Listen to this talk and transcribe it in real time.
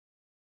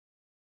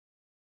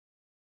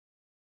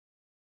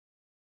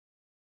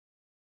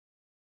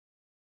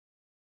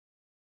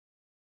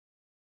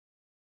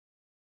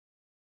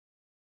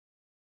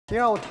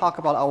Here I will talk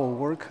about our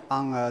work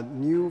on a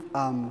new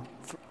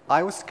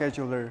I/O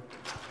scheduler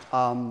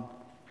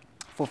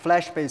for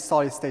flash-based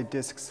solid-state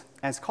disks.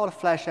 And it's called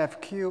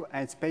FlashFQ,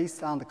 and it's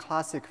based on the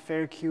classic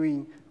fair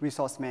queuing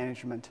resource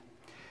management.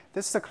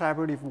 This is a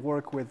collaborative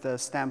work with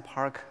Stan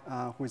Park,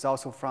 who is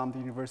also from the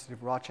University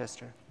of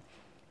Rochester.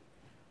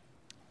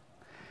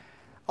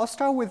 I'll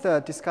start with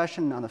a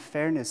discussion on the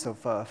fairness of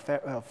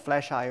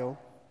flash I/O.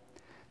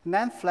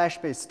 NAND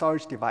flash-based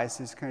storage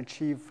devices can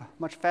achieve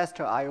much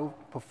faster I/O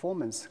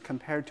performance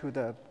compared to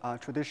the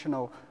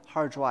traditional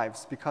hard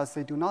drives because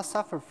they do not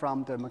suffer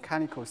from the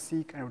mechanical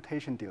seek and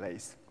rotation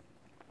delays.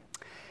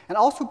 And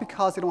also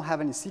because they don't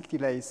have any seek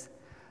delays,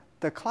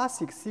 the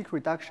classic seek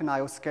reduction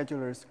I/O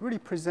schedulers really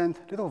present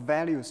little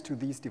values to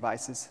these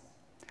devices.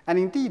 And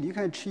indeed, you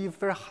can achieve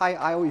very high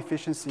I/O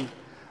efficiency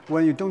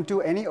when you don't do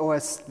any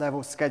OS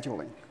level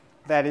scheduling.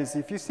 That is,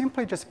 if you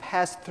simply just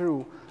pass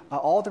through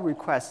all the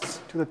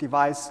requests to the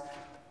device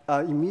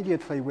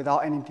immediately without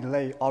any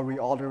delay or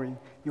reordering,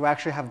 you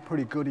actually have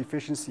pretty good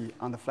efficiency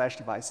on the flash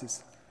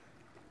devices.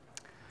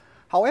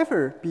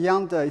 However,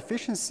 beyond the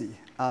efficiency,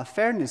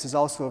 fairness is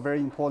also a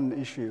very important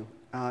issue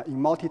in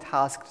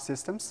multitask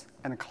systems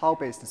and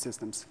cloud-based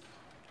systems.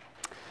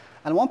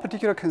 And one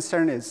particular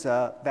concern is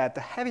that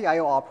the heavy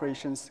I/O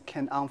operations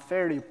can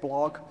unfairly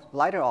block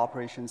lighter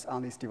operations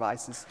on these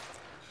devices.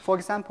 For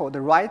example,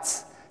 the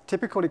writes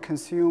typically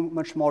consume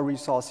much more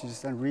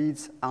resources than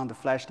reads on the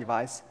flash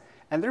device,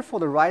 and therefore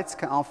the writes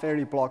can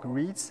unfairly block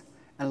reads,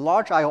 and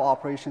large I/O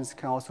operations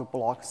can also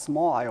block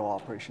small I/O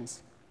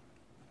operations.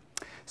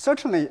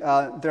 Certainly,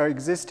 there are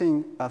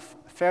existing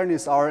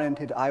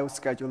fairness-oriented I/O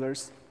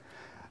schedulers.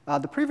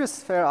 The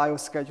previous fair I/O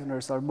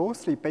schedulers are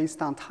mostly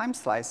based on time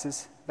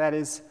slices. That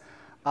is,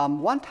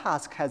 one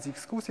task has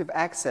exclusive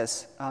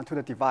access to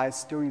the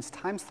device during its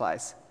time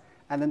slice,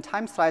 and then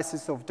time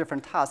slices of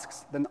different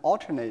tasks then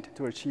alternate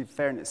to achieve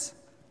fairness.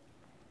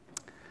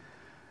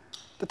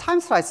 The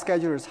time slice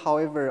schedulers,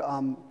 however,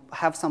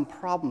 have some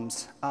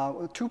problems,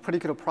 two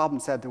particular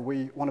problems that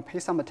we want to pay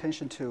some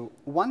attention to.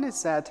 One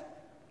is that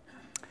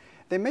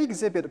they may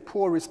exhibit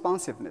poor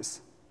responsiveness.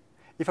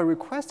 If a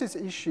request is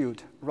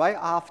issued right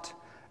after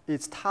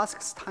its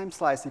task's time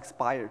slice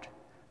expired,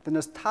 then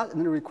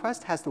the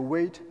request has to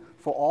wait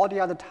for all the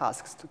other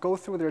tasks to go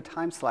through their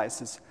time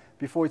slices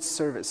before its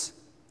service.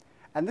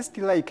 And this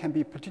delay can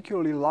be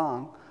particularly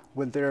long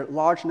when there are a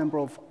large number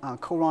of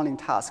co-running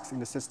tasks in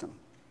the system.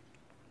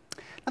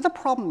 Another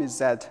problem is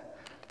that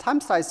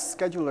time slice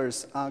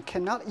schedulers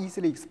cannot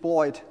easily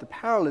exploit the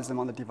parallelism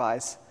on the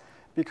device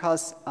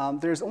because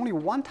there's only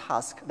one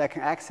task that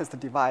can access the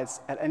device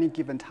at any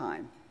given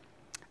time.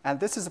 And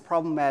this is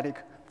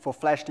problematic for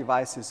flash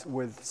devices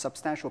with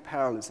substantial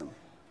parallelism.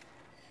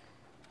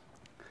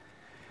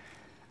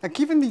 Now,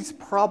 given these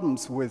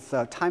problems with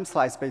time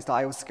slice-based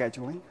I/O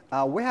scheduling,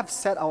 we have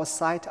set our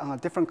sight on a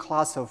different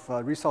class of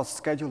resource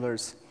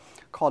schedulers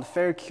called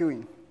fair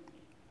queuing.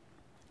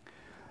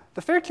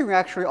 The fair queuing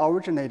actually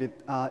originated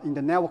in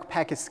the network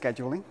packet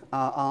scheduling.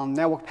 On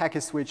network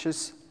packet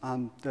switches,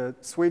 the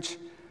switch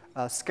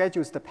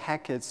schedules the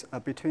packets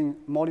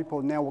between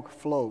multiple network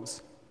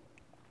flows.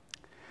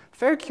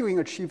 Fair queuing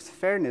achieves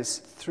fairness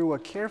through a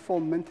careful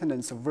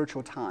maintenance of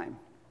virtual time.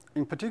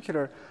 In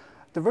particular,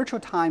 the virtual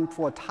time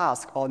for a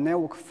task or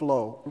network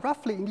flow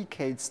roughly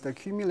indicates the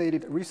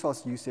accumulated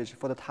resource usage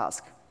for the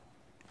task.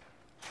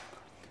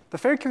 The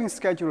fair queuing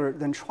scheduler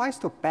then tries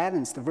to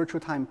balance the virtual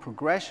time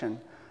progression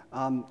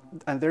and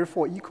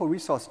therefore equal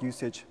resource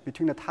usage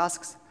between the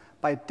tasks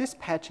by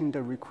dispatching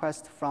the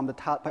request from the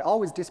by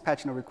always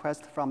dispatching the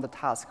request from the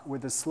task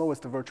with the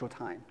slowest virtual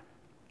time.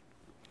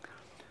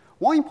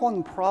 One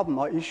important problem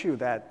or issue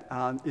that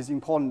is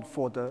important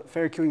for the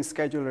fair queuing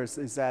schedulers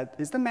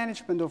is the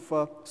management of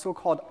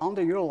so-called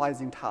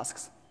underutilizing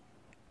tasks.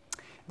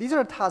 These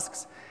are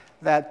tasks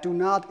that do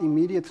not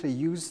immediately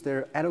use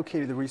their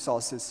allocated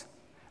resources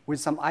with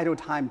some idle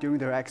time during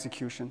their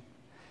execution.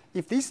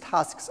 If these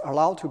tasks are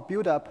allowed to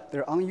build up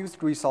their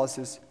unused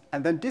resources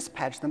and then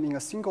dispatch them in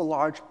a single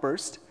large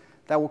burst,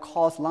 that will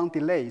cause long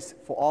delays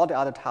for all the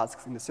other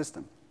tasks in the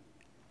system.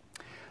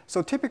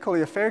 So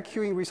typically, a fair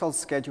queuing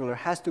resource scheduler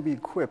has to be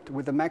equipped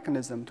with a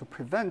mechanism to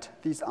prevent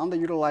these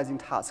underutilizing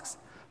tasks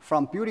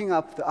from building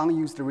up the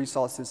unused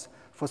resources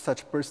for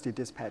such bursty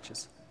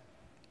dispatches.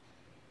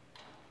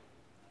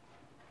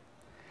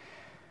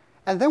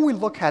 And then we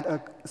look at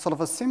a sort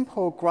of a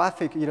simple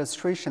graphic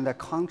illustration that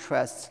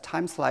contrasts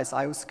time slice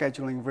I/O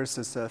scheduling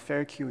versus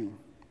fair queuing.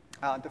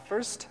 The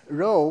first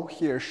row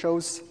here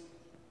shows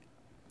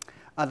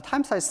the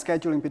time slice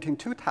scheduling between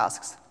two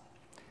tasks.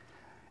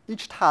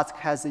 Each task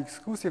has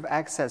exclusive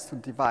access to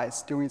the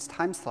device during its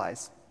time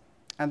slice,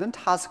 and then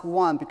task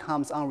 1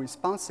 becomes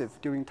unresponsive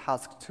during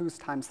task 2's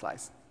time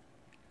slice.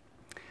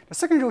 The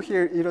second row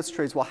here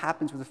illustrates what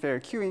happens with fair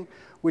queuing,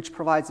 which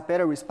provides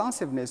better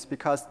responsiveness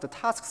because the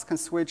tasks can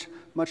switch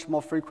much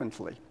more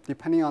frequently,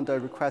 depending on the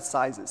request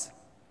sizes.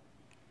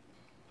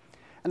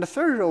 And the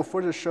third row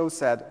further shows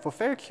that for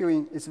fair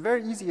queuing, it's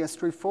very easy and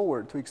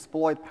straightforward to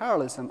exploit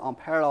parallelism on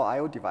parallel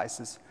I/O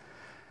devices.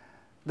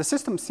 The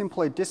system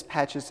simply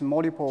dispatches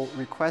multiple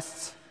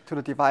requests to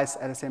the device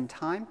at the same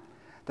time,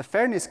 the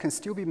fairness can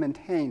still be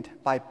maintained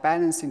by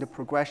balancing the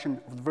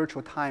progression of the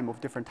virtual time of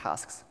different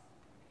tasks.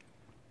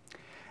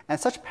 And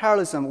such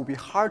parallelism will be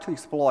hard to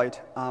exploit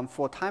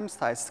for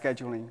time-slice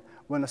scheduling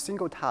when a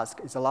single task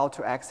is allowed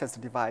to access the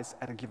device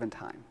at a given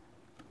time.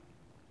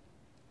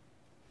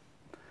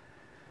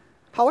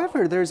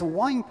 However, there is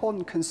one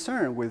important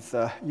concern with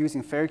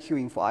using fair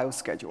queuing for I/O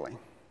scheduling.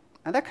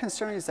 And that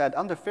concern is that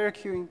under fair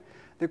queuing,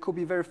 there could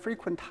be very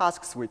frequent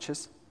task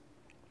switches.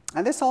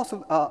 And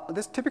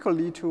this typically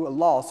leads to a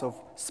loss of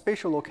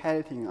spatial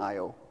locality in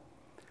I/O.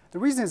 The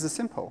reason is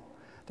simple.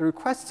 The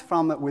requests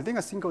from within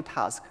a single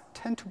task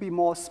tend to be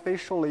more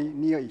spatially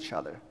near each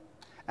other.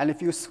 And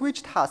if you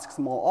switch tasks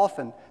more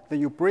often, then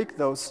you break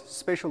those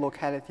spatial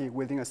locality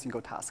within a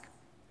single task.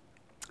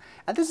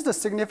 And this is a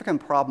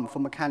significant problem for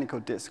mechanical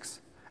disks.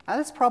 And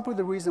that's probably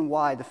the reason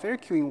why the fair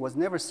queuing was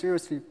never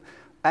seriously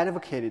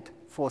advocated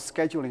for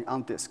scheduling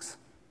on disks.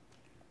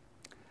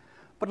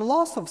 But the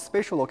loss of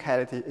spatial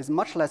locality is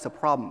much less a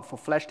problem for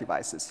flash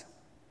devices.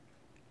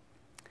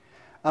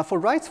 For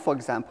writes, for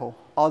example,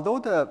 although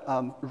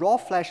the raw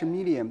flash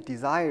medium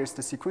desires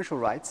the sequential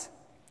writes,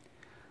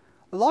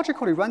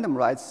 logically random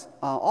writes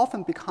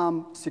often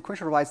become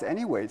sequential writes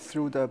anyway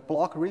through the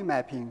block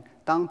remapping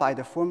done by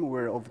the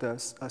firmware of the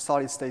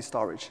solid-state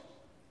storage.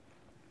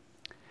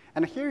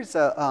 And here's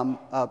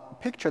a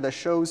picture that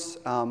shows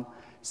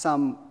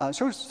some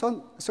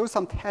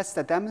tests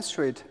that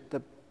demonstrate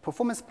the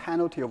performance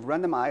penalty of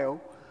random I/O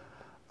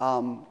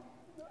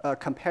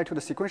compared to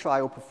the sequential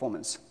I/O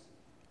performance.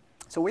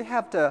 So we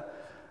have the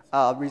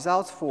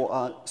results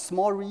for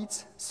small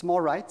reads,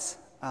 small writes,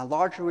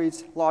 large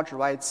reads, large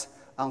writes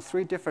on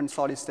 3 different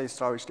solid-state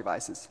storage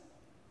devices.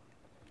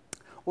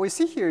 What we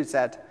see here is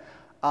that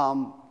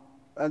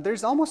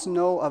there's almost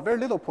very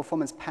little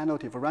performance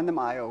penalty for random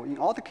I/O in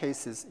all the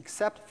cases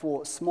except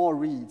for small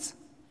reads,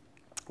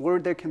 where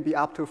there can be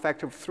up to a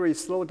factor of 3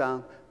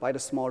 slowdown by the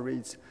small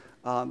reads,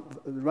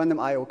 random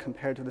I/O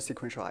compared to the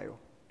sequential I/O.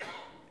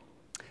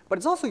 But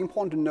it's also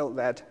important to note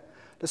that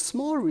the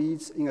small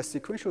reads in a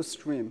sequential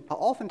stream are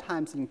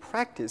oftentimes in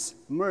practice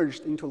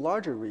merged into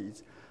larger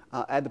reads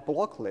at the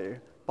block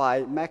layer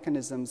by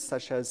mechanisms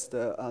such as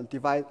the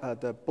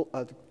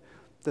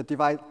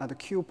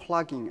queue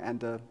plugging and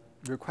the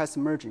request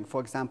merging,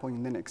 for example,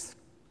 in Linux.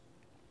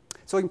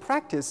 So in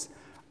practice,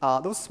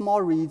 those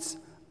small reads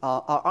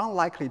are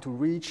unlikely to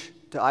reach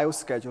the I/O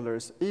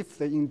schedulers if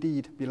they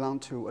indeed belong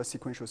to a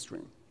sequential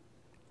stream.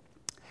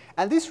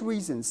 And these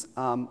reasons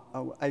I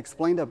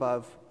explained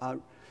above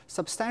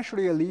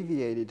substantially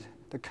alleviated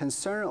the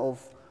concern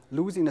of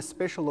losing the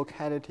spatial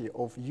locality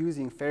of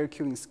using fair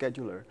queuing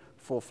scheduler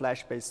for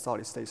flash-based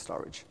solid-state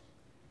storage.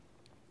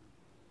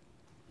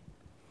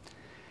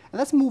 And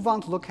let's move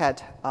on to look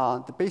at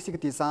the basic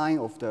design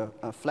of the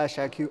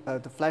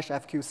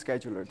FlashFQ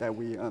scheduler that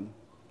we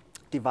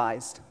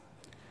devised.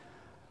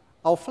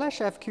 Our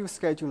FlashFQ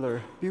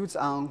scheduler builds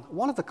on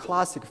one of the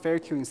classic fair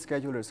queuing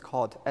schedulers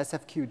called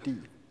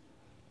SFQD.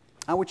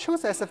 And we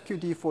chose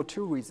SFQD for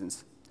 2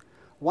 reasons.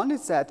 One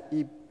is that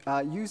it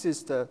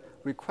uses the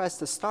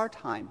request start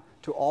time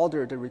to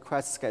order the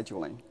request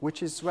scheduling,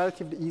 which is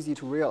relatively easy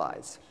to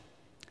realize.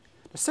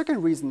 The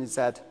second reason is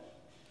that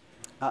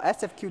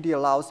SFQD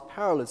allows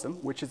parallelism,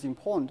 which is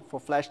important for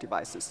flash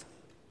devices.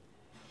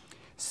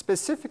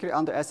 Specifically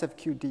under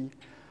SFQD,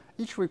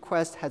 each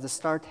request has a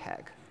start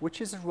tag, which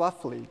is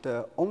roughly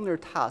the owner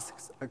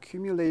task's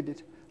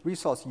accumulated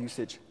resource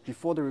usage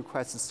before the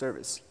request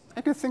service.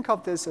 You can think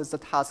of this as the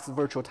task's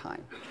virtual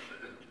time.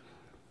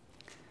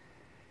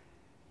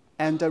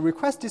 And the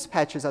request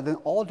dispatches are then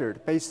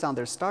ordered based on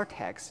their start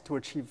tags to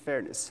achieve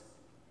fairness.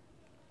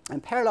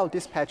 And parallel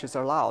dispatches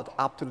are allowed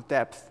up to the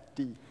depth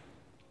D.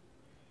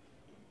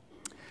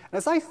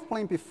 As I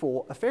explained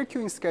before, a fair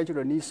queuing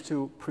scheduler needs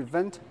to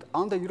prevent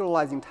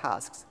underutilizing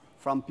tasks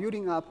from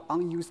building up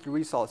unused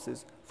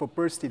resources for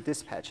bursty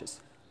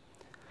dispatches.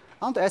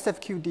 Under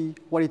SFQD,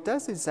 what it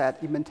does is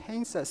that it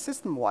maintains a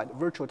system-wide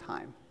virtual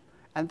time.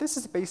 And this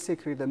is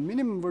basically the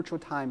minimum virtual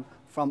time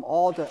from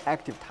all the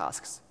active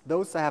tasks,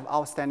 those that have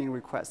outstanding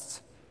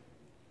requests.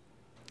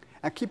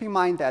 And keep in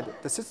mind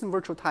that the system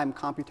virtual time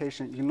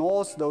computation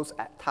ignores those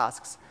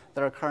tasks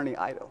that are currently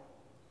idle.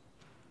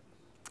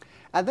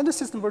 And then the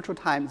system virtual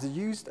time is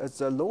used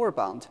as a lower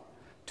bound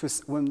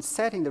when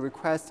setting the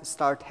request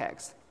start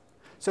tags.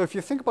 So if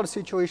you think about a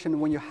situation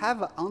when you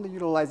have an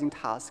underutilizing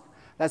task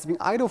that's been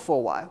idle for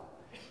a while,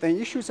 then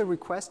it issues a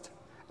request,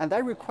 and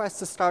that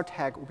request start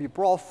tag will be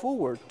brought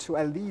forward to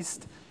at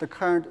least the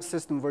current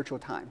system virtual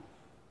time.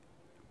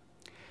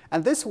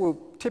 And this will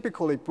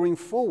typically bring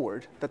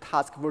forward the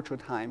task virtual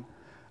time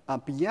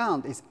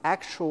beyond its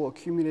actual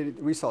accumulated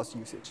resource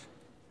usage.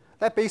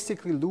 That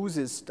basically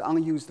loses the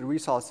unused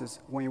resources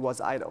when it was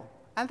idle.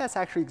 And that's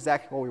actually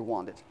exactly what we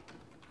wanted.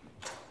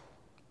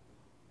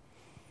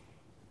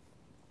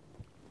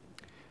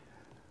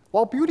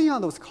 While building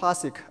on those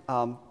classic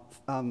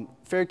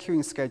fair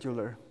queuing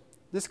scheduler,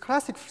 these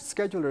classic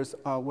schedulers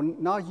were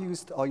not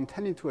used or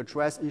intended to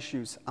address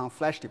issues on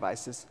flash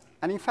devices.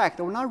 And in fact,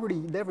 they were not really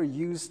never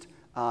used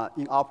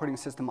in operating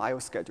system I/O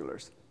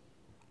schedulers.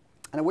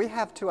 And we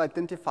have to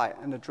identify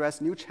and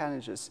address new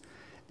challenges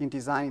in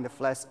designing the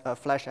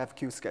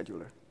FlashFQ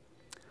scheduler.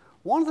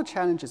 One of the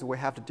challenges we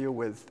have to deal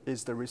with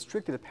is the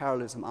restricted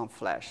parallelism on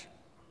Flash.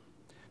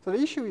 So the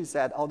issue is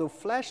that although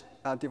Flash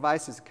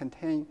devices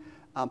contain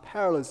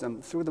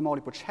parallelism through the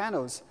multiple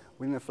channels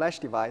within the Flash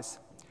device,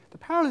 the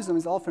parallelism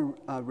is often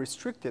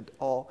restricted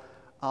or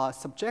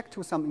subject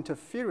to some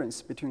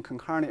interference between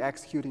concurrently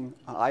executing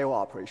I/O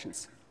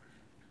operations.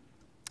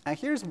 And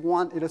here's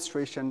one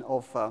illustration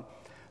of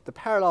the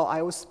parallel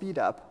I/O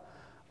speedup,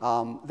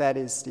 that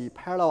is the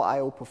parallel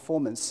I/O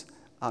performance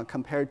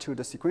compared to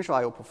the sequential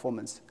I/O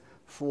performance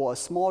for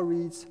small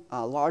reads,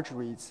 large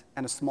reads,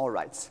 and small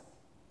writes.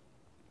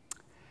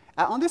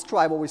 And on this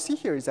drive, what we see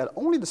here is that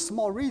only the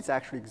small reads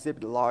actually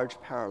exhibit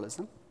large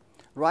parallelism.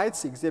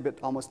 Writes exhibit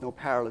almost no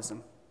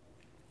parallelism.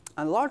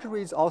 And large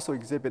reads also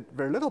exhibit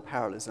very little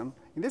parallelism.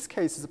 In this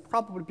case, it's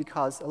probably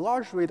because a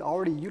large read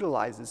already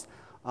utilizes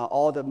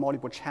all the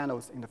multiple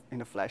channels in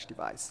the Flash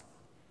device.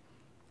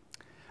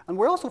 And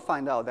we also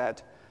find out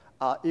that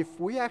if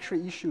we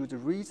actually issue the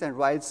reads and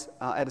writes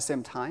at the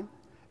same time,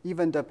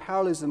 even the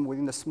parallelism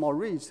within the small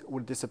reads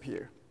would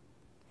disappear.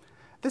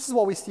 This is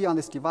what we see on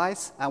this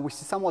device, and we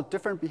see somewhat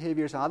different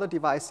behaviors on other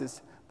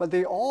devices, but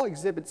they all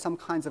exhibit some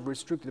kinds of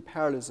restricted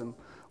parallelism,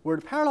 where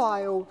the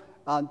parallel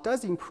I/O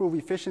does improve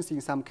efficiency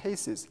in some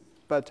cases,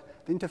 but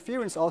the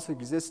interference also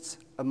exists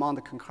among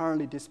the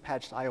concurrently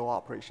dispatched I/O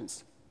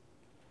operations.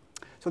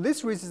 So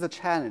this raises a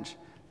challenge.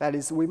 That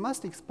is, we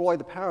must exploit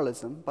the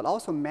parallelism, but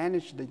also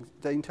manage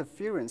the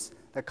interference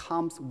that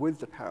comes with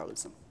the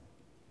parallelism.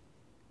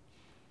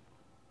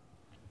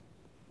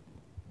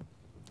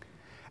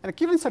 And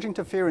given such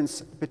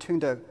interference between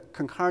the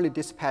concurrently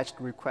dispatched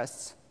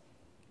requests,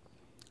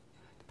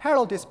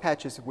 parallel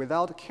dispatches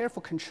without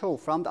careful control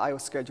from the I/O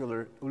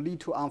scheduler will lead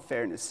to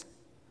unfairness.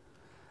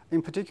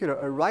 In particular,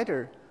 a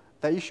writer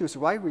that issues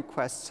write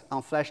requests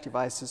on Flash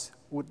devices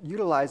would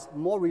utilize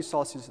more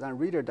resources than a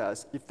reader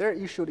does if they're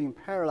issued in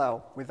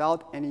parallel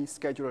without any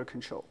scheduler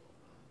control.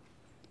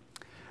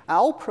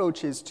 Our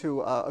approach is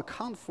to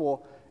account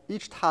for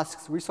each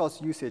task's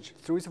resource usage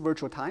through its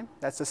virtual time.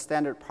 That's the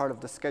standard part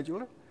of the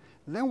scheduler.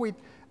 Then we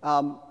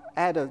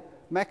add a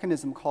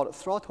mechanism called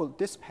throttled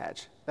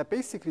dispatch that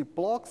basically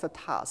blocks a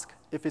task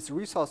if its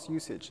resource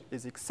usage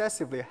is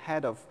excessively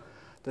ahead of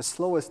the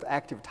slowest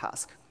active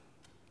task.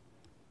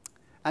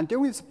 And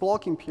during this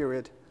blocking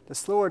period, the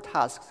slower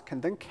tasks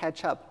can then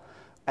catch up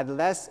at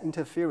less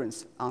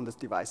interference on the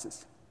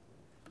devices.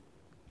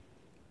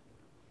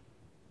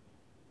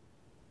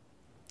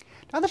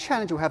 Another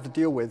challenge we have to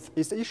deal with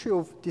is the issue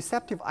of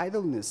deceptive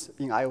idleness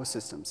in I/O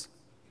systems.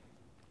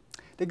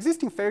 The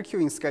existing fair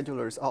queuing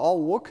schedulers are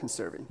all work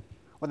conserving.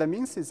 What that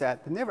means is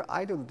that they never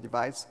idle the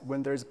device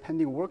when there's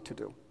pending work to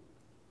do.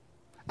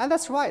 And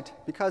that's right,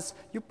 because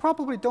you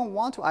probably don't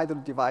want to idle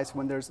the device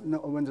when there's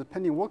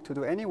pending work to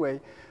do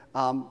anyway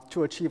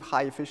to achieve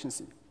high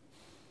efficiency.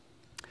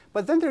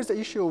 But then there's the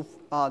issue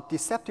of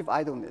deceptive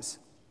idleness.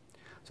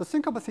 So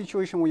think of a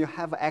situation where you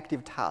have an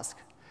active task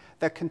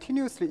that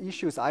continuously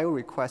issues I/O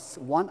requests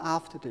one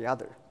after the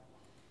other.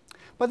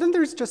 But then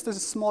there's just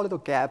this small little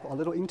gap, a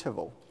little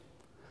interval.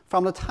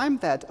 From the time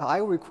that an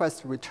I/O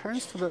request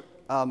returns to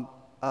the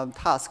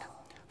task,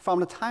 from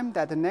the time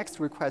that the next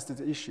request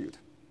is issued,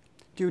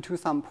 due to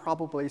some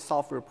probably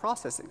software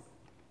processing.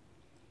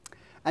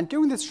 And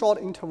during this short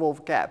interval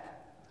of gap,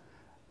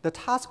 the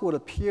task would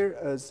appear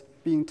as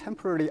being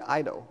temporarily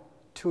idle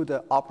to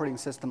the operating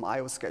system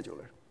I/O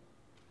scheduler.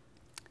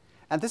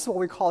 And this is what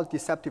we call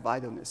deceptive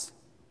idleness.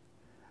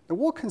 The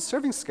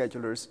work-conserving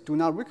schedulers do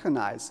not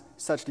recognize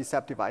such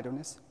deceptive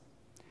idleness.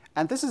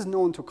 And this is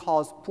known to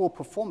cause poor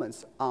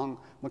performance on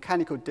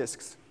mechanical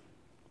disks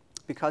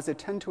because they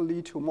tend to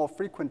lead to more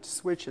frequent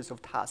switches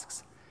of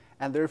tasks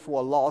and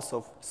therefore a loss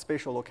of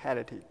spatial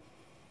locality.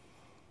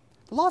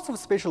 The loss of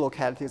spatial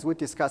locality, as we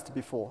discussed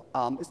before,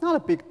 is not a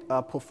big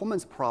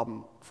performance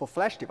problem for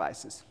Flash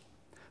devices.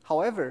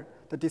 However,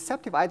 the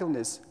deceptive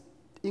idleness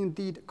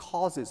indeed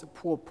causes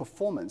poor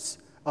performance,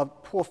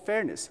 poor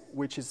fairness,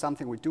 which is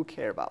something we do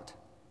care about.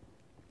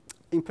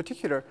 In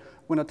particular,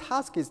 when a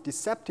task is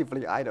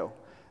deceptively idle,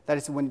 that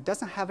is, when it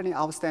doesn't have any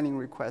outstanding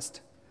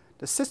request,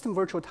 the system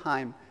virtual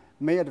time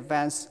may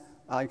advance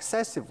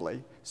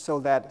excessively so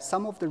that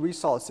some of the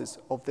resources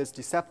of this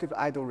deceptive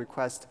idle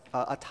request,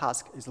 a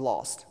task, is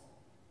lost.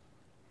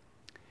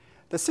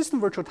 The system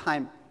virtual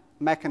time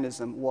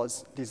mechanism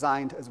was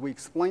designed, as we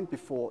explained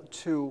before,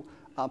 to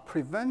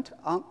prevent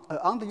an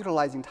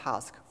underutilizing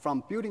task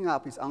from building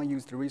up its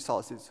unused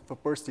resources for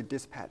bursty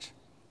dispatch.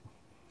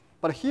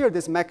 But here,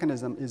 this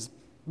mechanism is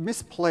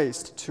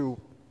misplaced to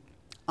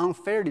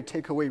unfairly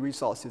take away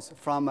resources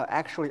from an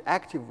actually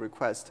active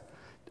request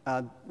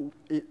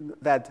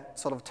that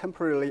sort of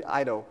temporarily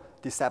idle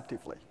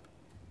deceptively.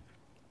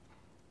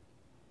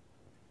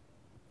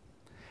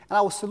 And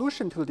our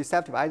solution to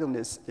deceptive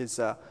idleness is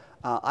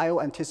I/O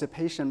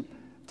anticipation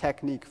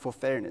technique for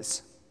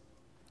fairness.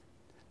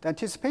 The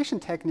anticipation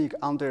technique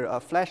under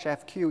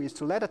FlashFQ is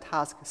to let a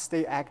task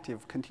stay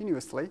active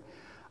continuously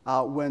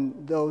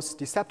when those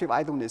deceptive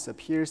idleness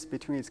appears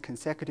between its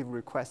consecutive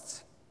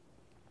requests.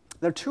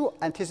 There are two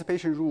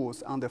anticipation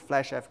rules on the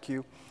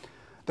FlashFQ.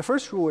 The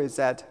first rule is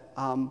that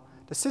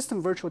the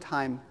system virtual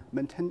time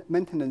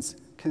maintenance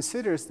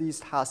considers these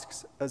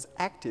tasks as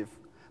active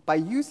by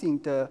using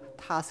the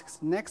task's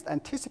next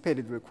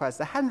anticipated request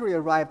that hadn't really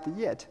arrived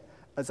yet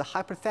as a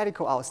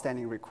hypothetical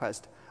outstanding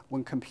request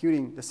when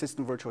computing the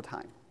system virtual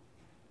time.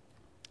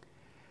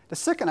 The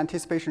second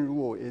anticipation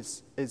rule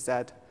is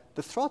that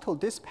the throttled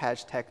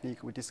dispatch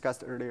technique we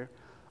discussed earlier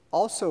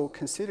also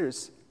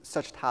considers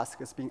such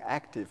tasks as being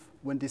active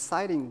when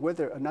deciding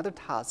whether another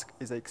task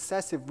is an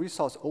excessive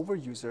resource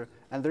overuser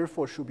and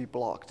therefore should be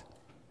blocked.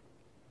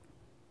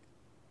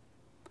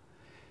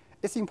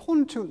 It's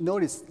important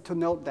to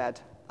note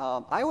that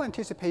I/O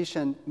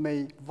anticipation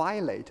may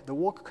violate the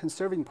work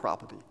conserving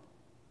property.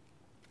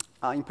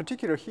 In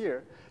particular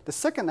here, the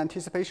second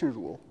anticipation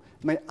rule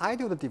may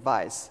idle the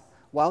device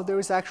while there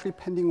is actually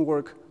pending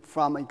work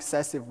from an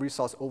excessive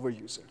resource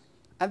overuser.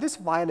 And this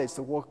violates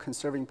the work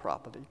conserving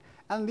property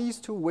and leads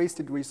to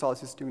wasted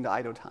resources during the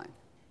idle time.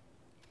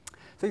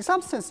 So in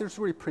some sense, this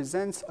really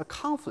presents a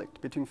conflict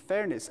between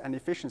fairness and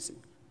efficiency.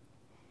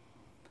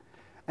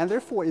 And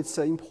therefore, it's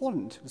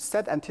important to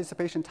set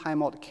anticipation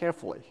timeout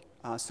carefully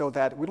so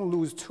that we don't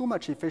lose too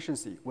much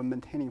efficiency when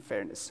maintaining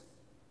fairness.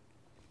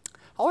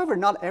 However,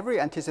 not every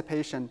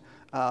anticipation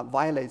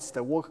violates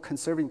the work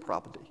conserving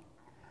property.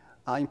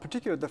 In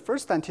particular, the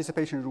first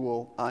anticipation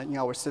rule in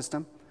our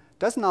system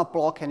does not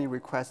block any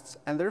requests,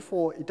 and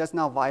therefore it does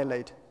not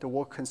violate the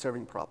work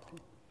conserving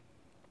property.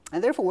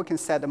 And therefore, we can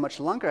set a much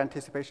longer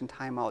anticipation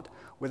timeout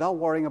without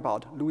worrying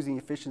about losing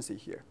efficiency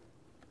here.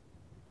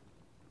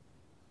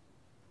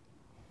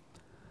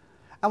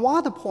 And one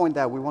other point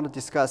that we want to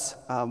discuss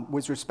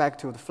with respect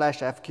to the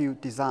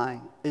FlashFQ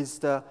design is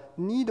the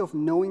need of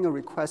knowing a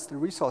request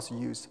resource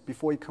use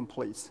before it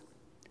completes.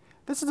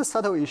 This is a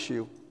subtle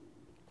issue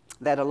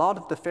that a lot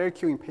of the fair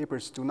queuing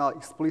papers do not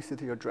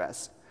explicitly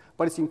address,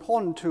 but it's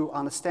important to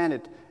understand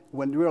it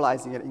when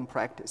realizing it in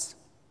practice.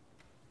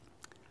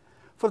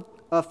 For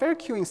fair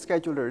queuing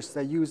schedulers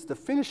that use the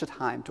finish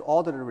time to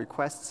order the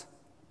requests,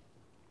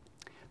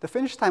 the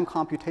finish time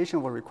computation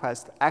of a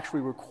request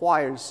actually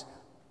requires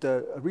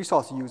the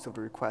resource use of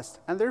the request,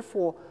 and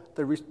therefore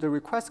the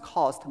request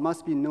cost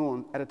must be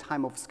known at the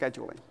time of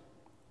scheduling.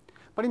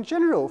 But in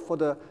general, for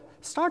the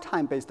start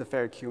time-based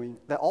fair queuing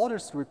that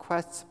orders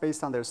requests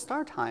based on their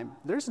start time,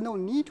 there's no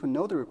need to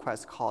know the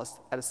request cost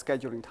at a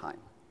scheduling time.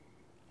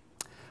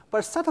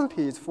 But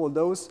subtleties for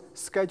those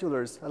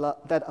schedulers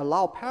that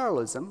allow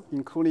parallelism,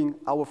 including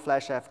our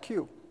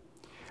FlashFQ,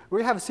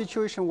 we have a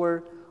situation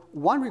where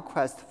one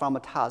request from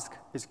a task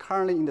is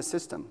currently in the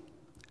system,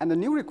 and a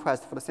new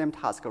request for the same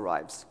task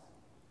arrives.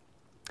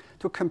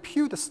 To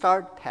compute the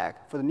start tag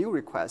for the new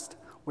request,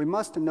 we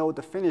must know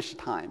the finish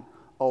time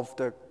of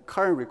the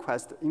current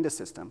request in the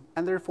system,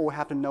 and therefore we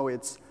have to know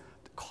its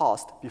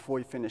cost before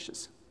it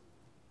finishes.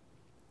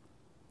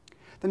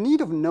 The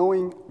need of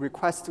knowing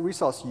request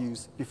resource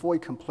use before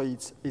it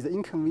completes is an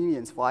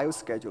inconvenience for I/O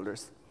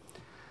schedulers.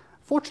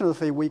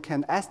 Fortunately, we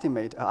can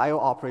estimate an I/O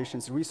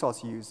operation's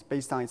resource use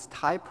based on its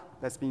type,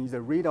 that's being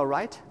either read or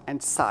write,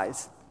 and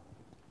size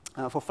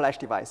for flash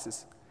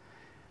devices.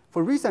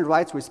 For reads and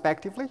writes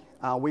respectively,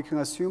 we can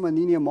assume a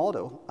linear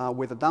model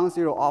with a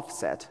non-zero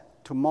offset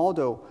to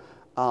model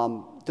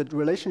the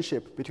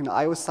relationship between the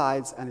I/O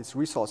size and its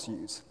resource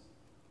use.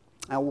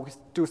 And we'll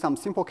do some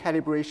simple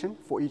calibration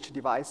for each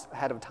device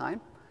ahead of time,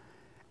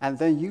 and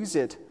then use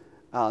it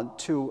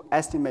to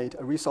estimate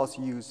a resource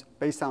use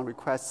based on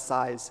request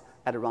size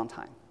at a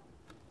runtime.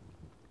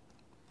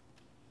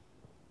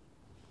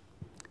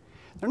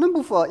 There are a number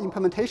of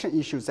implementation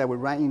issues that we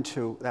ran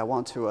into that I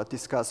want to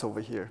discuss over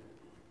here.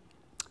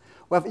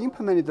 We have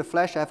implemented the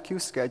FlashFQ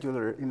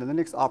scheduler in the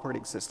Linux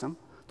operating system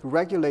to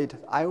regulate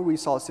I/O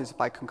resources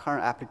by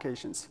concurrent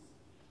applications.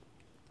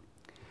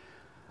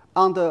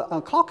 On the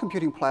cloud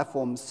computing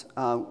platforms,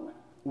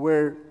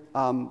 where,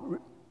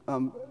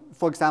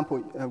 for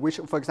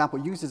example,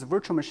 uses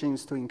virtual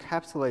machines to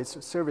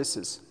encapsulate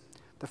services,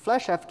 the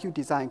FlashFQ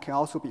design can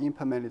also be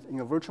implemented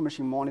in a virtual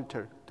machine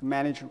monitor to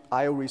manage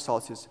I/O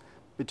resources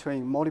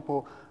between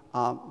multiple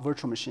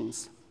virtual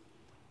machines.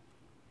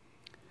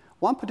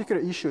 One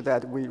particular issue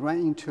that we ran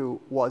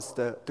into was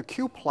the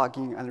queue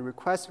plugin and the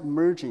request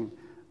merging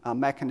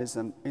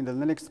mechanism in the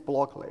Linux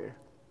block layer.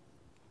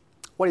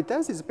 What it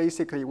does is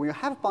basically when you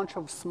have a bunch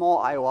of small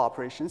I/O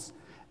operations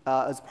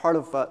that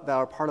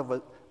are part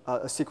of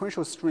a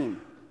sequential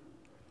stream,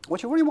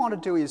 what you really want to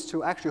do is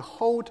to actually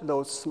hold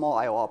those small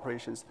I/O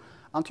operations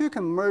until you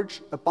can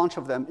merge a bunch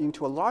of them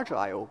into a larger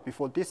I/O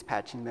before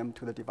dispatching them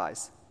to the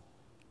device.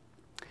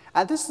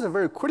 And this is a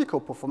very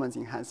critical performance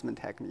enhancement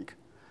technique,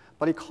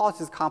 but it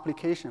causes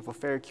complication for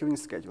fair queuing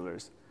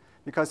schedulers.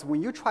 Because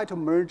when you try to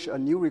merge a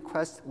new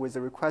request with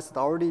a request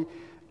already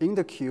in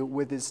the queue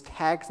with its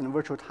tags and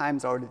virtual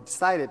times already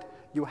decided,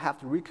 you have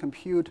to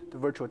recompute the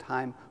virtual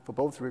time for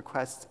both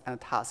requests and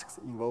tasks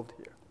involved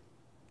here.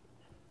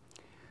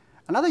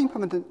 Another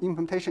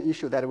implementation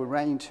issue that we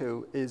ran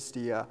into is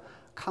the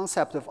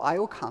concept of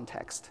I/O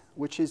context,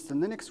 which is the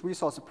Linux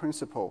resource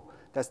principle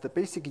that's the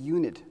basic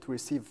unit to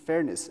receive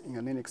fairness in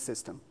a Linux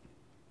system.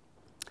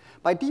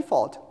 By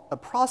default, a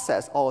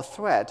process or a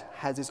thread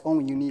has its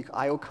own unique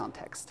I/O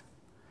context.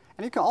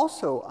 And you can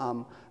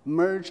also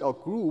merge or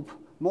group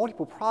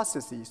multiple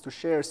processes to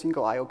share a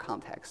single I/O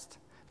context.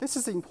 This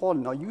is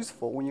important or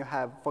useful when you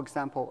have, for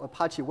example,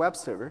 Apache web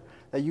server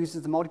that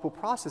uses multiple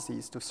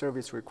processes to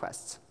service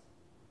requests.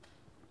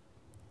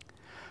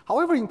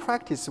 However, in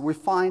practice, we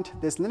find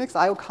this Linux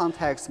I/O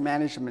context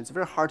management is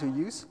very hard to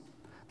use.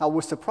 Now,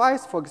 we're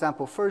surprised, for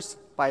example, first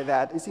by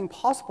that it's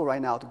impossible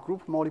right now to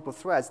group multiple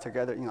threads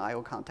together in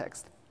I/O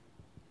context.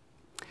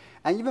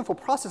 And even for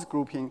process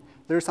grouping,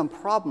 there's some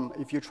problem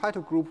if you try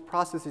to group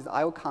processes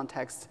I/O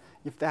contexts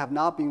if they have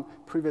not been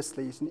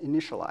previously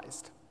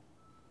initialized.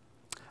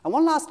 And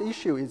one last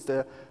issue is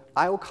the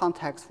I/O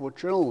context for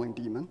journaling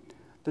daemon.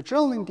 The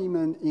journaling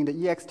daemon in the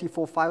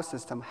ext4 file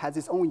system has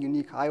its own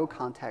unique I/O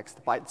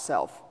context by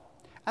itself.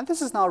 And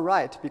this is not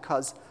right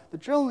because the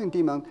journaling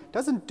daemon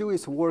doesn't do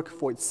its work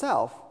for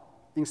itself.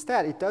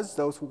 Instead, it does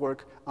those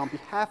work on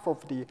behalf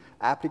of the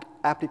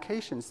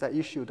applications that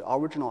issue the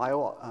original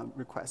I/O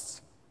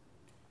requests.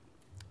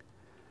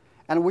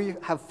 And we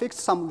have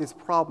fixed some of these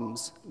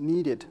problems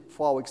needed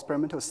for our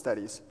experimental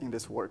studies in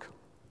this work.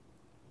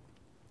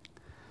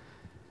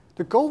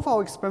 The goal of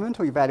our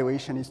experimental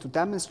evaluation is to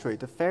demonstrate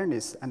the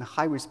fairness and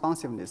high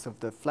responsiveness of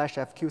the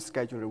FlashFQ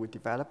scheduler we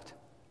developed.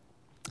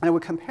 And we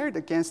compared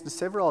against the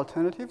several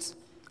alternatives.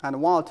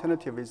 And one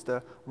alternative is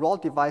the raw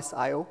device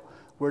I/O,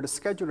 where the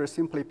scheduler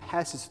simply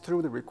passes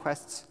through the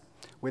requests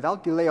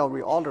without delay or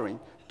reordering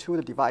to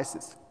the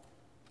devices.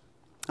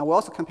 And we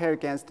also compare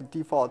against the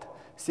default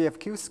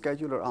CFQ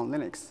scheduler on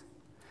Linux.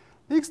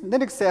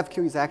 Linux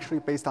CFQ is actually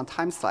based on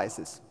time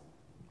slices.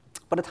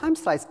 But the time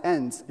slice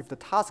ends if the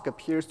task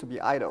appears to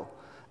be idle,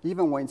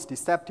 even when it's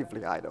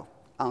deceptively idle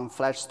on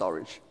flash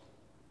storage.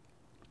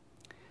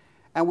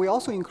 And we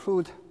also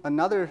include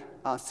another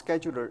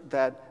scheduler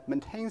that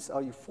maintains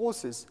or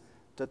enforces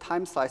the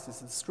time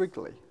slices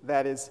strictly.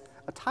 That is,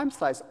 a time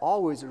slice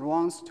always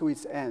runs to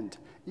its end,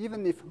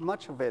 even if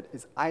much of it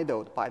is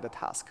idled by the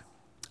task.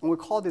 And we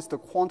call this the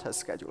quanta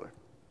scheduler.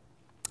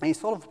 And it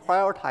sort of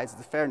prioritizes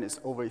the fairness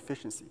over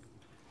efficiency.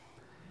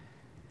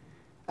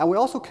 And we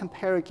also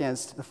compare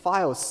against the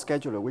FIOS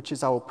scheduler, which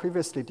is our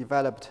previously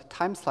developed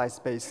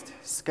timeslice-based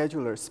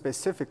scheduler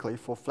specifically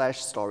for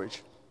flash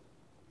storage.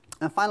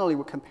 And finally,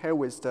 we compare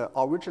with the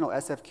original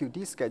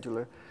SFQD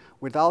scheduler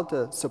without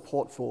the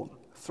support for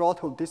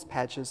throttled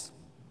dispatches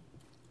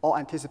or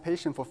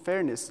anticipation for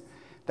fairness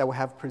that we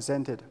have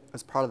presented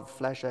as part of the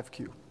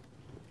FlashFQ.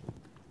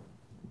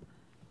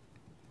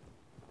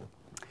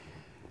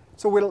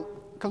 So we'll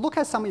look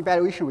at some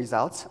evaluation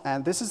results,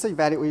 and this is the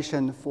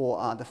evaluation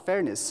for the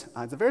fairness.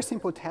 It's a very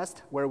simple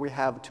test where we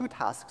have two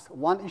tasks.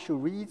 One issue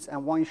reads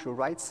and one issue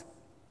writes.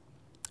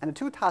 And the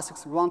two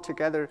tasks run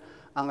together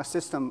on a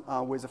system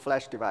with a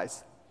flash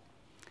device.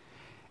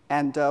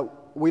 And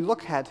we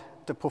look at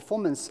the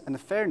performance and the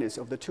fairness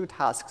of the two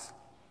tasks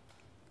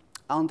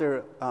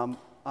under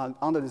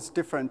these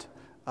different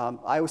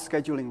I/O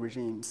scheduling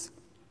regimes.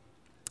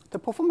 The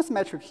performance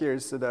metric here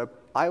is the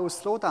I/O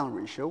slowdown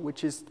ratio,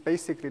 which is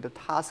basically the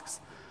task's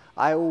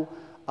I/O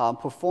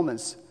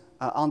performance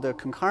under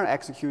concurrent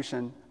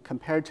execution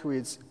compared to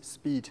its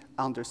speed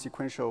under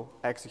sequential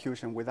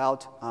execution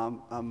without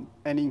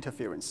any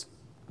interference.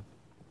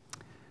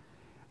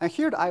 And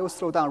here the I/O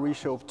slowdown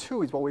ratio of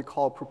 2 is what we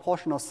call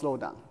proportional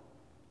slowdown.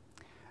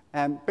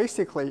 And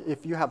basically,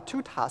 if you have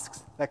two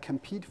tasks that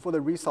compete for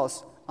the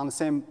resource on the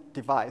same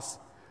device,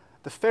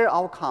 the fair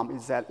outcome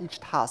is that each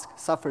task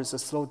suffers a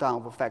slowdown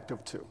of a factor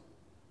of 2.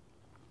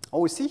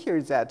 What we see here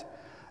is that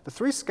the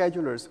three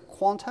schedulers,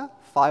 Quanta,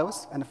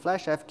 FIOS, and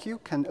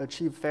FlashFQ, can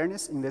achieve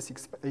fairness in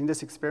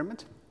this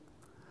experiment.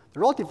 The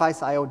raw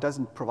device I/O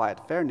doesn't provide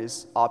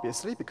fairness,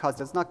 obviously, because it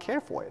does not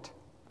care for it.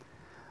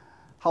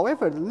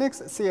 However, the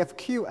Linux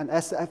CFQ and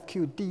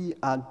SFQD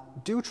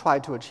do try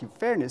to achieve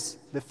fairness.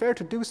 They fail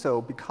to do so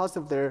because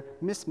of their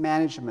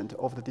mismanagement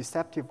of the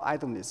deceptive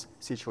idleness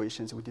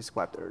situations we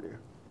described earlier.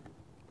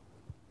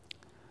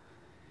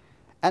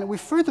 And we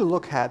further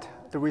look at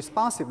the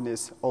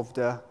responsiveness of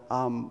the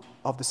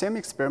same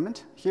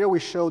experiment. Here we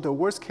show the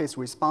worst-case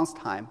response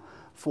time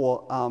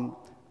for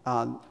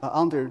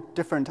under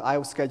different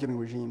I/O scheduling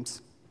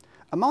regimes.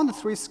 Among the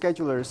three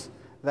schedulers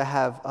that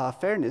have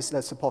fairness,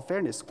 that support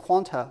fairness,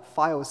 Quanta,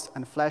 FIOS,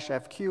 and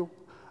FlashFQ,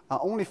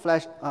 only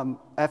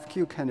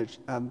FlashFQ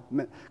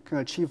can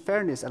achieve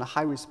fairness and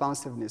high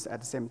responsiveness at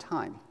the same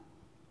time.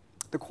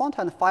 The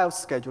Quanta and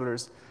FIOS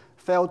schedulers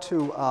fail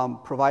to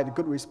provide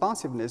good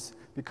responsiveness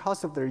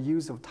because of their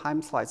use of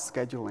time-slice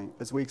scheduling,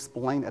 as we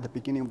explained at the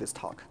beginning of this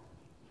talk.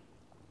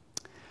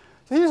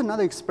 So here's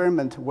another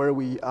experiment where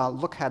we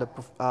look at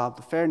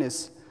the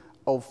fairness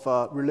of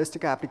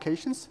realistic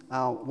applications.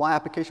 One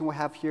application we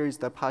have here is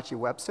the Apache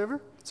web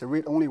server. It's a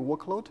read-only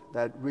workload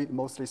that reads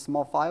mostly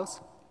small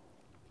files.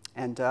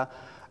 And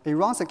it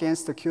runs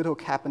against the Kyoto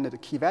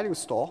Cabinet key value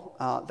store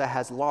that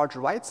has large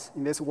writes.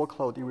 In this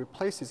workload, it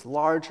replaces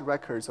large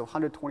records of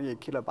 128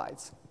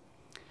 kilobytes.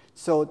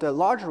 So the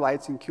large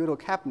writes in Kyoto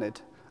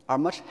Cabinet are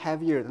much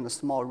heavier than the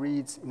small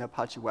reads in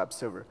Apache web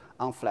server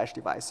on Flash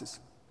devices.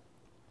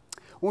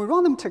 When we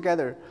run them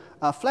together,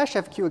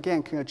 FlashFQ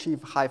again can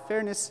achieve high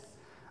fairness.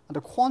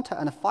 The quanta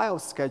and the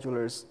FIOS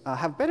schedulers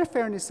have better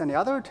fairness than the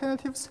other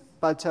alternatives,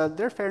 but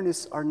their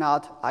fairness are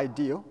not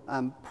ideal.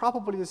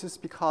 Probably this is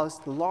because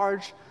the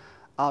large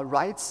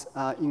writes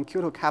in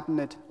Kyoto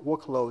Cabinet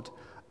workload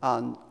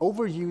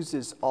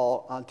overuses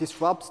or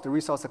disrupts the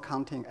resource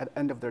accounting at the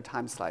end of their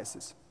time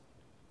slices.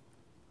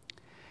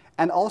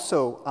 And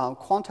also,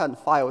 quanta and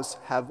FIOS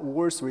have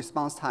worse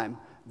response time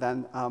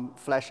than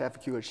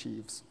FlashFQ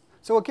achieves.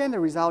 So again, the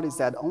result is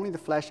that only the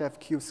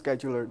FlashFQ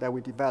scheduler that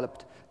we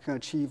developed can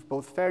achieve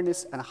both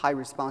fairness and high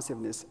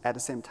responsiveness at the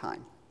same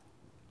time.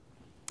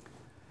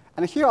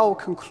 And here I will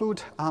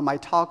conclude my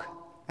talk.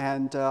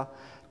 And the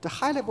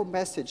high-level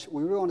message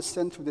we really want to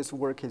send through this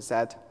work is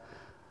that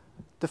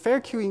the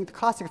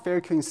classic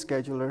fair queuing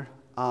scheduler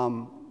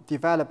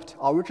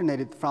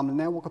originated from the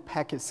network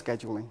packet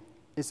scheduling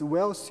is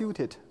well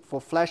suited for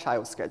Flash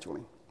I/O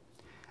scheduling.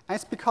 And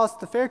it's because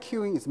the fair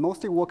queuing is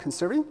mostly work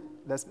conserving.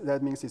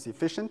 That means it's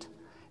efficient.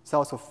 It's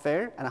also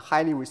fair and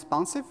highly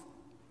responsive.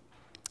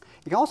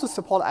 It can also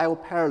support I/O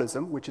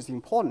parallelism, which is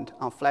important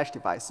on Flash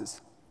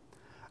devices.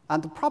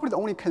 And probably the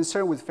only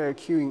concern with fair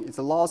queuing is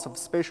the loss of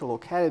spatial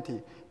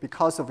locality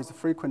because of its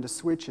frequent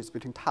switches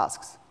between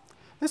tasks.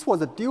 This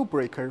was a deal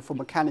breaker for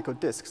mechanical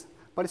disks,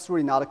 but it's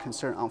really not a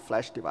concern on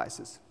Flash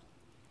devices.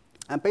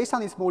 And based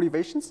on these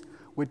motivations,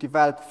 we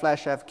developed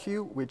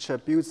FlashFQ, which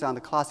builds on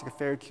the classic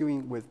fair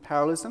queuing with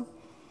parallelism.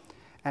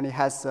 And it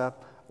has,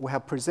 we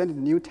have presented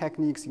new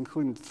techniques,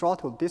 including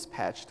throttled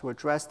dispatch, to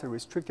address the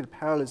restricted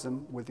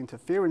parallelism with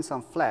interference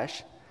on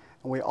Flash.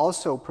 And we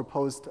also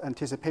proposed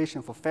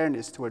anticipation for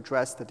fairness to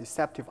address the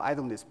deceptive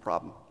idleness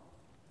problem.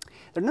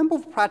 There are a number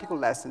of practical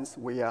lessons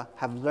we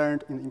have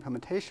learned in the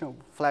implementation of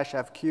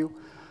FlashFQ,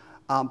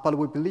 but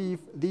we believe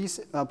these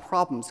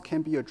problems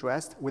can be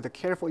addressed with a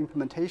careful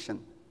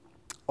implementation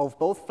of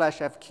both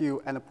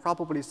FlashFQ and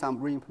probably some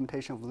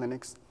re-implementation of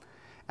Linux.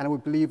 And we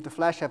believe the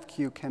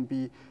FlashFQ can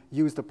be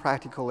used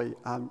practically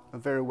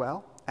very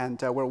well.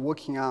 And we're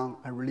working on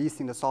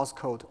releasing the source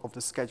code of the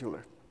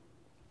scheduler.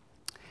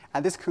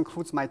 And this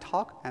concludes my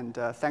talk. And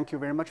thank you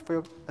very much for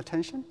your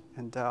attention.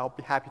 And I'll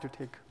be happy to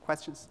take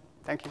questions.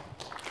 Thank you.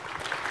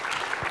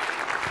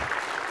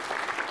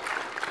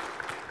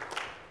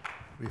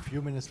 We have a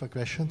few minutes for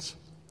questions.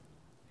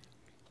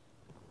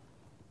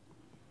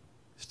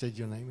 State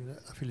your name and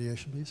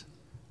affiliation, please.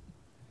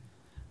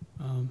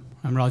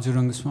 I'm Raju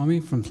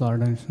Rangaswamy from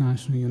Florida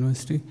International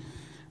University.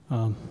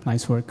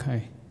 Nice work,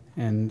 hi.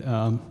 And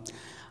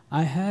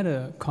I had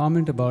a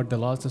comment about the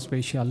loss of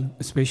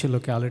spatial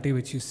locality,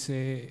 which you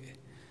say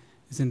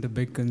isn't a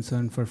big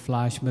concern for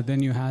Flash, but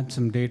then you had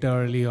some data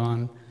early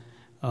on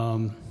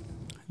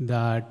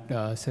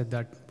that said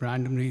that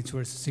random reads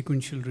versus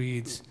sequential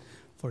reads,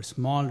 for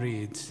small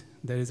reads,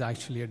 there is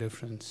actually a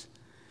difference,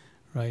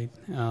 right?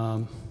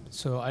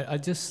 So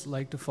I'd just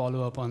like to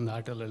follow up on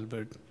that a little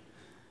bit.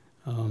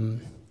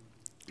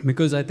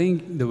 Because I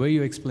think the way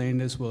you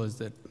explained this was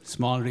that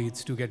small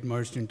reads do get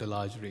merged into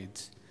large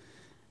reads.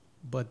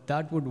 But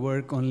that would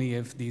work only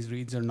if these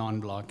reads are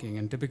non-blocking,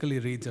 and typically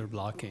reads are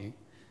blocking.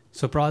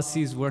 So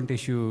processes won't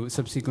issue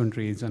subsequent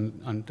reads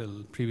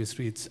until previous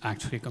reads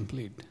actually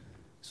complete.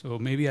 So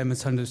maybe I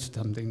misunderstood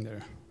something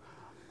there.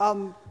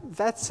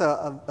 That's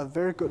a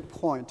very good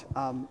point.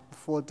 So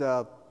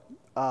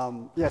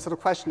the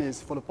question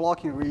is, for the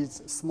blocking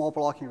reads, small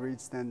blocking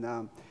reads,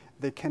 then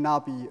they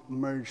cannot be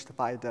merged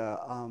by the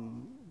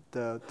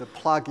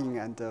plugging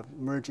and the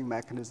merging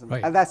mechanism.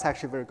 Right. And that's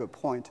actually a very good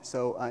point.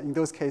 So in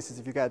those cases,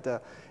 if you get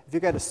the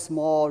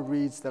small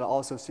reads that are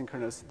also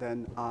synchronous,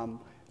 then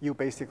you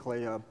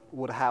basically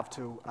would have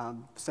to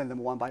send them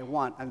one by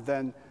one, and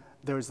then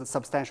there is a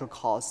substantial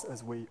cost,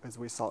 as we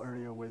saw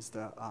earlier with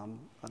the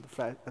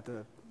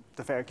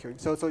fair queuing.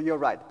 So you're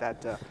right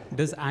that.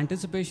 Does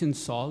anticipation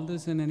solve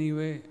this in any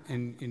way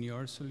in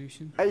your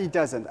solution? It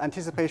doesn't.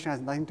 Anticipation has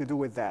nothing to do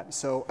with that.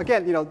 So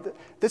again,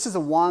 this is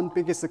the one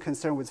biggest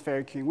concern with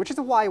fair queuing, which is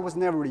why it was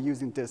never really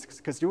used in disks,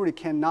 because you really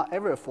cannot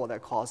ever afford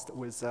that cost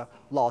with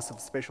loss of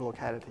spatial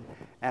locality.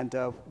 And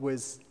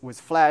with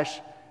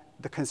Flash,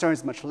 the concern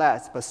is much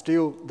less, but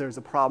still there's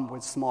a problem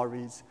with small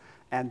reads.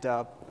 And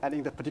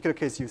in the particular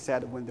case you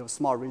said, when those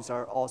small reads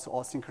are also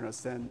all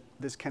synchronous, then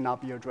this cannot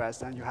be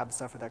addressed, and you have to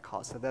suffer that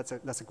cost. So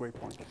that's a great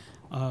point.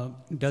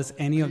 Does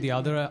any of the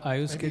other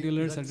I/O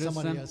schedulers address them?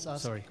 Somebody has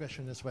asked a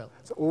question as well.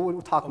 So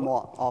we'll talk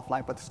more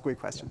offline, but it's a great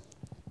question.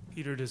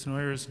 Peter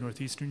Desnoyers,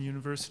 Northeastern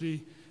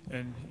University,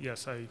 and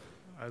yes, I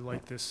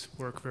like this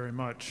work very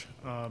much.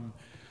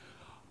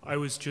 I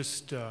was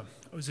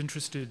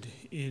interested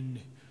in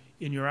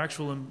your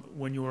actual,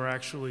 when you were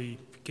actually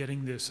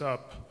getting this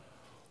up,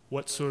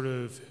 what sort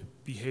of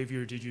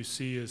behavior did you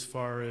see as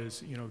far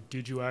as,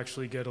 did you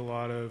actually get a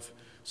lot of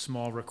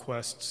small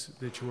requests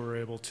that you were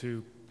able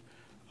to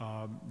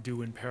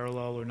do in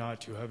parallel or not?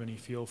 Do you have any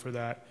feel for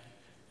that?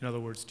 In other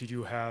words, did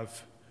you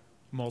have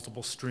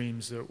multiple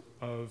streams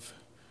of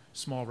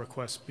small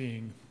requests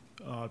being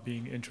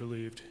being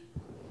interleaved.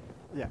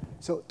 Yeah.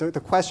 So the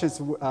question is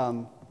sort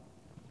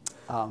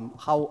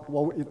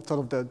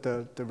of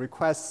the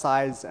request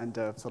size and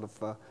the sort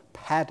of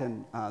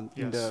pattern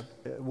in the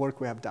work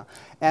we have done.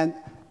 And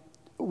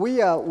we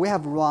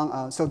have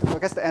run, so I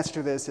guess the answer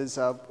to this is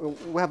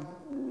we have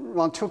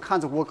run two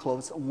kinds of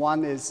workloads.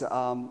 One is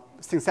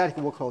synthetic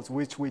workloads,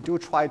 which we do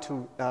try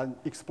to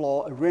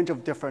explore a range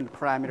of different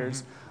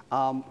parameters.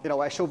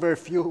 I show very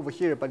few over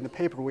here, but in the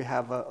paper we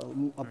have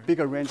a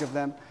bigger range of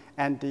them.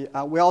 And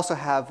we also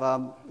have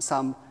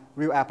some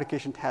real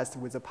application tests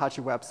with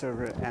Apache web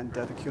server and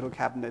the Kyoto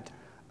Cabinet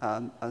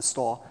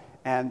store.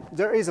 And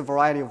there is a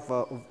variety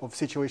of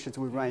situations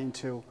we run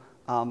into.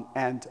 On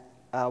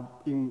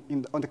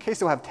the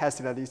case we have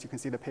tested, at least you can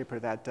see the paper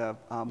that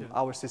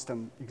our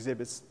system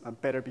exhibits a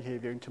better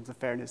behavior in terms of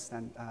fairness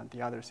than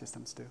the other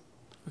systems do.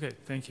 Okay,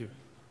 thank you.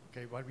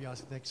 Okay, while we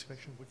ask the next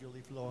question, would you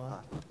leave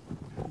Laura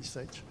on the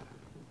stage?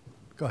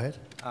 Go ahead.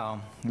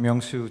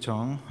 Myung-Soo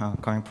Chung,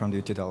 coming from the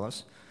UT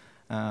Dallas.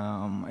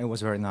 It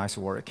was very nice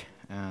work.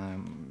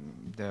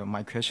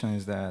 My question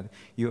is that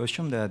you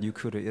assume that you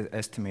could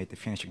estimate the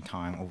finishing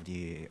time of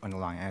the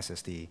underlying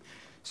SSD.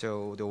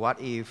 So what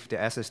if the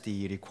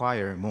SSD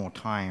require more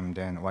time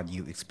than what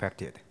you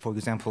expected? For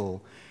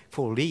example,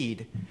 for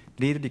read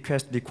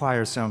request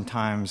requires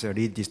sometimes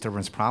read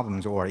disturbance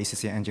problems or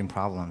ACC engine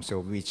problems, so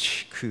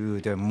which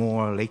could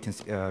more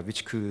latency,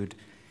 which could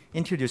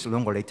introduce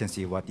longer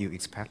latency what you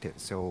expected.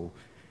 So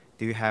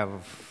do you have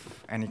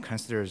any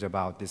concerns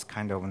about this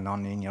kind of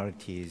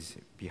non-linearities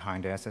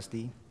behind the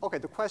SSD? Okay,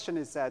 the question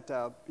is that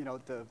the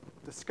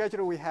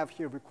scheduler we have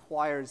here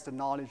requires the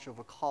knowledge of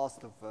a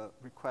cost of a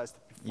request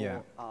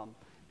before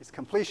its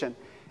completion.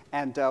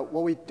 And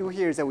what we do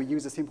here is that we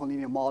use a simple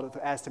linear model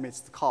to estimate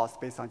the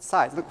cost based on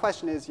size. The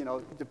question is,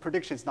 the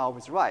prediction is not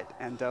always right.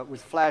 And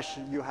with Flash,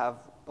 you have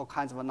all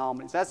kinds of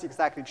anomalies. That's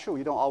exactly true.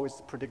 You don't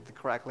always predict it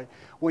correctly.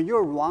 When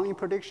you're wrong in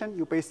prediction,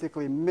 you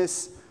basically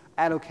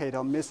misallocate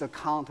or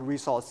misaccount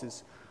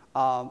resources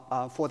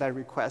for that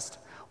request.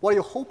 What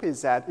you hope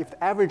is that if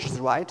the average is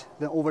right,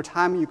 then over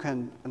time you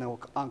can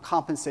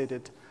compensate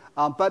it.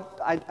 But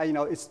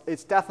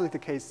it's definitely the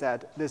case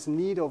that this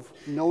need of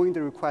knowing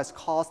the request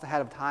cost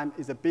ahead of time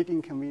is a big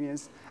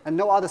inconvenience, and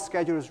no other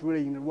schedulers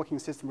really in the working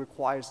system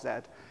requires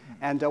that.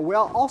 And we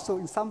are also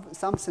in some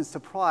sense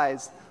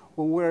surprised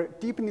when we're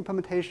deep in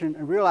implementation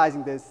and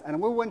realizing this, and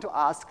we went to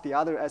ask the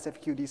other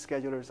SFQD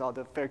schedulers or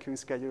the fair queuing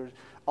scheduler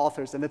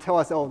authors, and they tell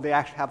us, oh, they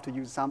actually have to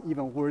use some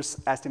even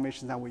worse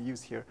estimations than we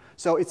use here.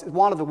 So it's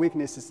one of the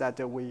weaknesses that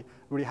we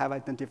really have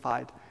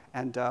identified,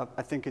 and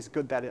I think it's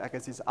good that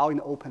it's out in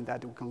the open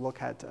that we can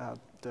look at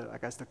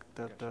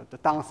the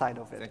downside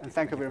of it.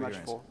 Thank you very much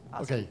for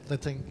asking. Okay,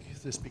 let's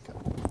thank the speaker.